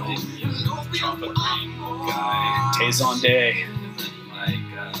bunch of others. Like, Chocolate Rain guy. Tazon Day. Like,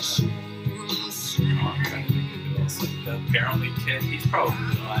 I'm trying to think of who else. Like, the apparently kid, he's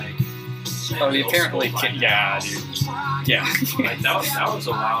probably like Oh, the apparently kid. Yeah, dude. Yeah. Like that was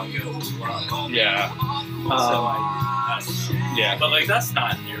a while ago as well. Yeah. So like, that's, Yeah. but like that's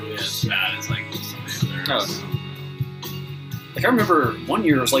not nearly as bad as like some of the others. No. Like I remember one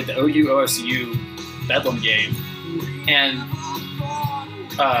year it was like the OU OSU Bedlam game, and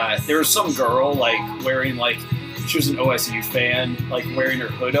there was some girl like wearing like she was an OSU fan, like wearing her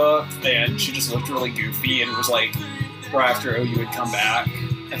hood up, and she just looked really goofy. And it was like right after OU had come back.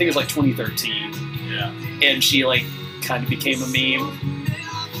 I think it was like 2013. Yeah. And she like kind of became a meme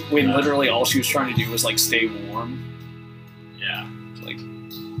when literally all she was trying to do was like stay warm. Yeah. Like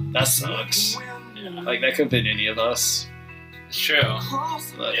that sucks. Yeah. Like that could have been any of us. It's true.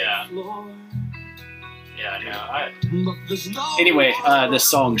 But Yeah. Yeah. No. anyway, this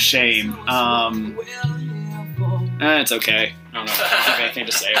song "Shame." It's okay. I don't know. I don't have anything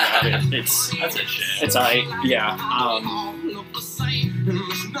to say about it. That's a shame. It's yeah.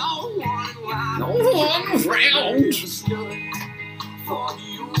 No one around.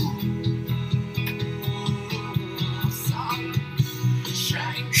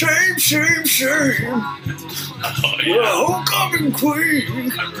 Shame, shame, shame. Oh You're a yeah. homecoming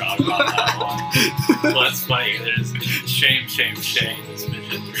queen. I forgot about that one. Well, that's funny. There's shame, shame, shame. It's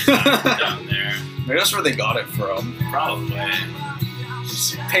mentioned 3 times down there. Maybe that's where they got it from. Probably.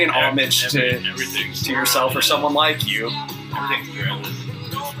 Just paying homage Everything's to yourself or someone like you. Everything's relative.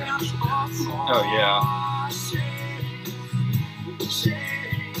 Oh yeah.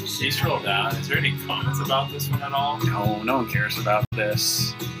 Can you scroll down? Is there any comments about this one at all? No one cares about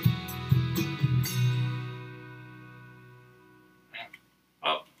this.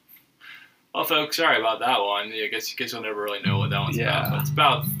 Well, folks, sorry about that one. I guess you guys will never really know what that one's Yeah. about, but it's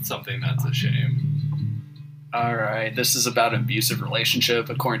about something that's a shame. All right, this is about an abusive relationship,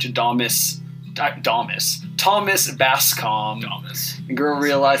 according to Thomas Bascom. Thomas. The girl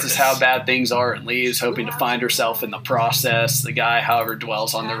realizes how bad things are and leaves, hoping to find herself in the process. The guy, however,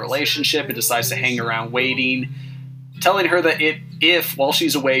 dwells on their relationship and decides to hang around waiting, telling her that if while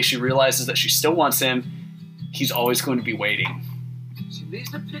she's away, she realizes that she still wants him, he's always going to be waiting.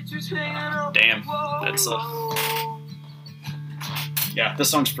 Damn, that's yeah, this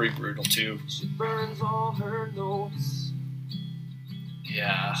song's pretty brutal too.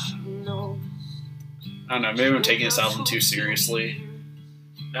 Yeah. I don't know, maybe I'm taking this album too seriously.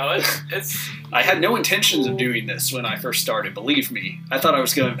 No, it's. I had no intentions of doing this when I first started, believe me. I thought I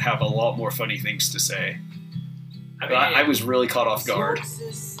was going to have a lot more funny things to say. I But I was really caught off guard.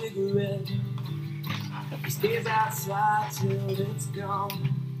 Stays outside till it's gone.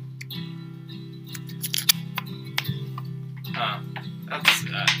 That's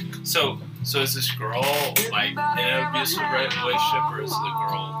so is this girl like in an abusive relationship, or is the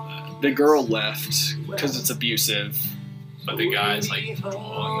girl that? The girl left because it's abusive. But the guy's like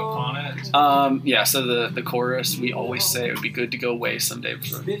drawing upon it. Yeah, so the chorus, we always say it would be good to go away someday.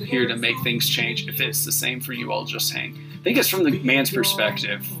 We're here to make things change. If it's the same for you, I'll just hang. I think it's from the man's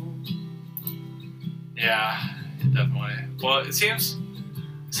perspective. Yeah, definitely. Well, it seems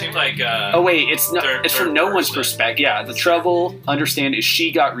like. Oh wait, it's no, third- it's from third no one's person. perspective. Yeah, the trouble, understand, is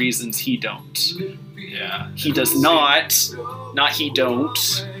she got reasons, he don't. Yeah. He does not he don't.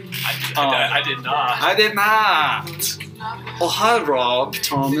 I did not. I did not. Oh hi Rob,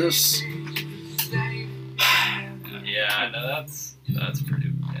 Thomas. Yeah, no, that's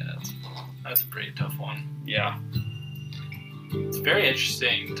pretty. Yeah, that's a pretty tough one. Yeah. It's very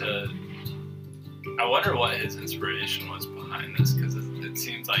interesting to. I wonder what his inspiration was behind this, because it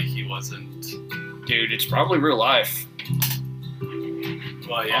seems like he wasn't. Dude, it's probably real life.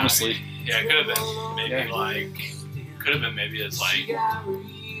 Well, yeah. Honestly. Yeah, it could have been maybe Yeah. could have been maybe it's like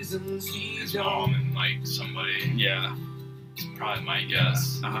his mom and like somebody. Yeah. It's probably my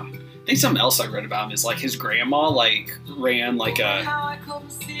guess. Uh-huh. I think something else I read about him is like his grandma like ran like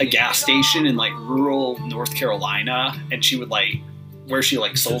a gas station in like rural North Carolina, and she would like where she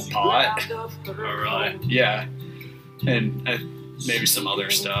like sold pot. Oh, really? Yeah, and maybe some other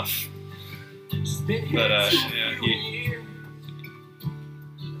stuff. But yeah,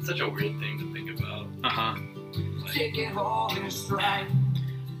 It's such a weird thing to think about. Like,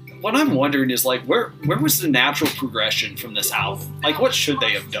 what I'm wondering is like where was the natural progression from this album? Like what should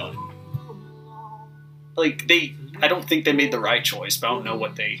they have done? Like I don't think they made the right choice, but I don't know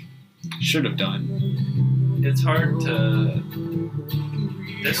what they should have done. It's hard to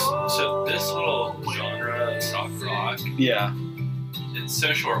this little genre of soft rock. Yeah. It's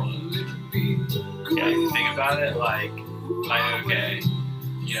so short-lived. Yeah, you think about it, like okay,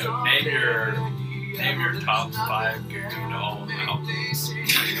 name your top 5 Goo Goo Dolls albums.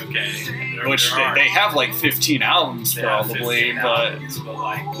 okay. Which they have like 15 albums probably, but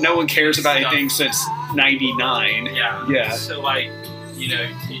like, no one cares about anything since '99. Yeah. Yeah. So like,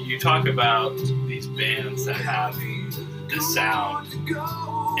 you talk about these bands that have this sound,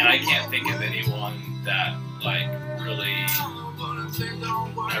 and I can't think of anyone that like really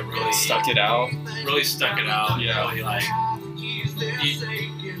Stuck it out. Really stuck it out. Yeah. Really like.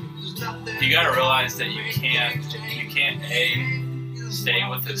 You gotta realize that you can't stay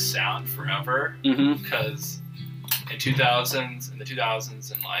with this sound forever, because in the 2000s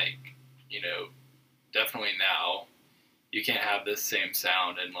and like, definitely now, you can't have this same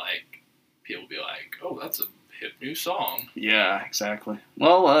sound and like people be like, oh, that's a hip new song. Yeah, exactly.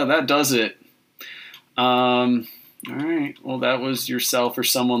 Well, that does it. All right. Well, that was Yourself or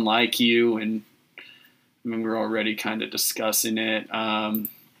Someone Like You, and I mean, we're already kind of discussing it.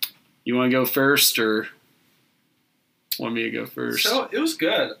 You want to go first, or want me to go first? So it was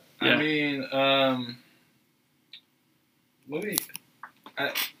good. Yeah. I mean,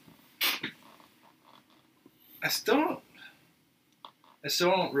 I still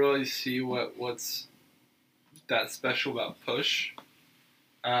don't really see what's that special about Push.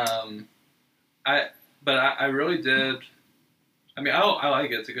 I really did. I mean, I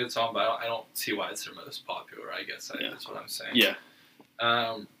like it. It's a good song, but I don't see why it's their most popular. I guess that's what I'm saying. Yeah.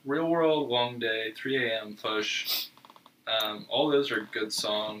 Real World, Long Day, 3 a.m. Push. All those are good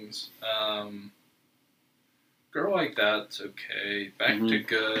songs. Girl Like That's okay. Back to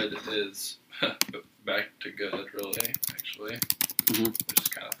Good is Back to Good, really, actually. Which is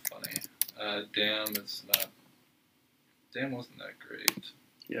kind of funny. Damn, it's not. Damn wasn't that great.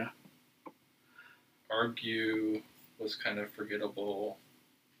 Yeah. Argue was kind of forgettable.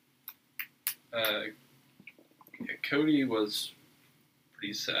 Cody was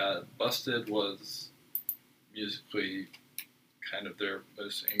pretty sad. Busted was musically kind of their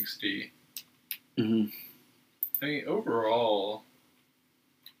most angsty. I mean, overall,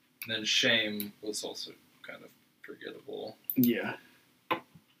 and then Shame was also kind of forgettable. Yeah.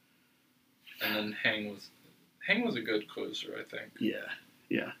 And then Hang was a good closer, I think. Yeah.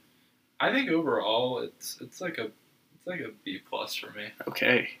 Yeah. I think overall it's like a B+ for me.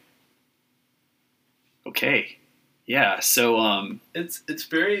 Okay. Yeah. So it's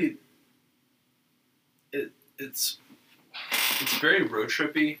very road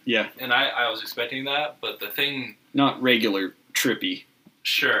trippy. Yeah. And I was expecting that, but the thing, not regular trippy.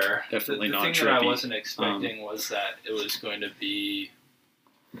 Sure. Definitely the not thing trippy. that I wasn't expecting was that it was going to be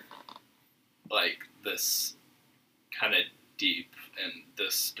like this kind of deep and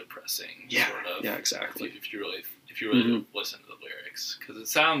this depressing sort of. Yeah, exactly. If you really listen to the lyrics, because it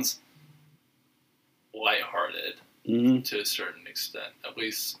sounds lighthearted to a certain extent. At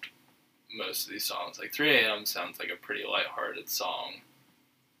least most of these songs, like 3 a.m. sounds like a pretty lighthearted song,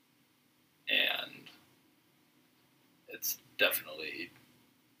 and it's definitely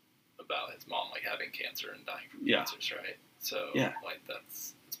about his mom like having cancer and dying from cancers, right? So like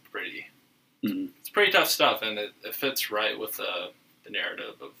it's pretty. It's pretty tough stuff, and it fits right with the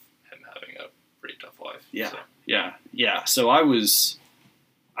narrative of him having a pretty tough life. Yeah, so. yeah. So I was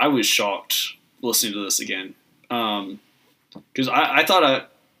shocked listening to this again, because I thought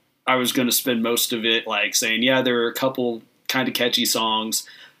I was going to spend most of it like saying, yeah, there are a couple kind of catchy songs.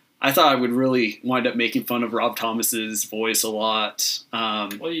 I thought I would really wind up making fun of Rob Thomas's voice a lot.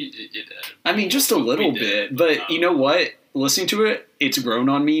 Well, you did. I mean, just a little bit, but you know what? Listening to it, it's grown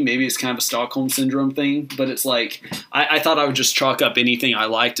on me. Maybe it's kind of a Stockholm Syndrome thing, but it's like, I thought I would just chalk up anything I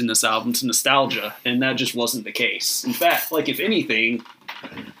liked in this album to nostalgia, and that just wasn't the case. In fact, like, if anything,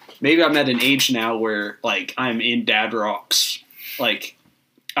 maybe I'm at an age now where, like, I'm in dad rock's, like,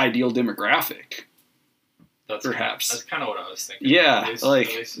 ideal demographic. Perhaps. That's kind of what I was thinking. Yeah, at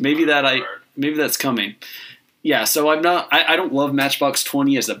least maybe that's coming. Yeah, so I don't love Matchbox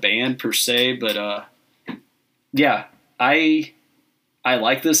 20 as a band per se, but, yeah. I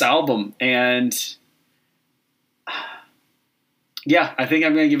like this album, and yeah, I think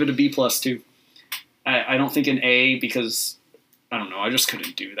I'm going to give it a B+ too. I don't think an A, because I don't know, I just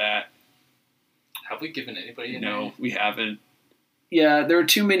couldn't do that. Have we given anybody an A? No, we haven't. Yeah,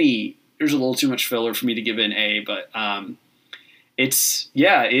 there's a little too much filler for me to give it an A, but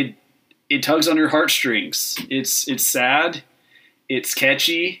it tugs on your heartstrings. It's sad, it's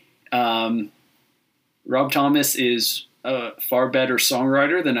catchy. Rob Thomas is a far better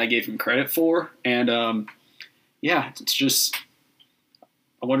songwriter than I gave him credit for. And, it's just,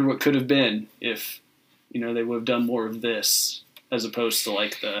 I wonder what could have been if, they would have done more of this as opposed to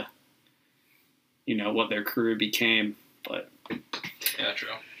like the, what their career became. But yeah, true.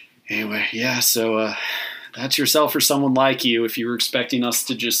 Anyway, yeah. So, that's yourself or someone like you. If you were expecting us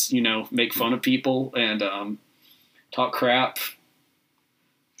to just, make fun of people and talk crap,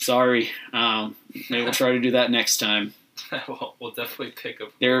 sorry. Maybe we'll try to do that next time. We'll definitely pick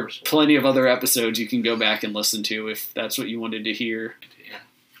up. There are plenty of other episodes you can go back and listen to if that's what you wanted to hear. Yeah.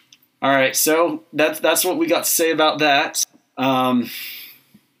 All right, so that's what we got to say about that.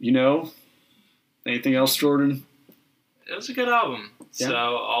 Anything else, Jordan? It was a good album. Yeah. So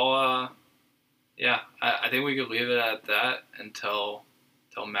I'll, I think we could leave it at that until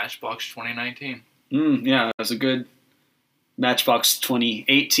Matchbox 2019. Yeah, it was a good Matchbox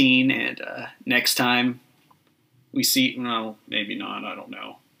 2018, and next time we see, well, maybe not, I don't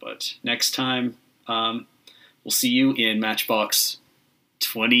know, but next time we'll see you in Matchbox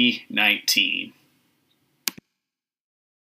 2019.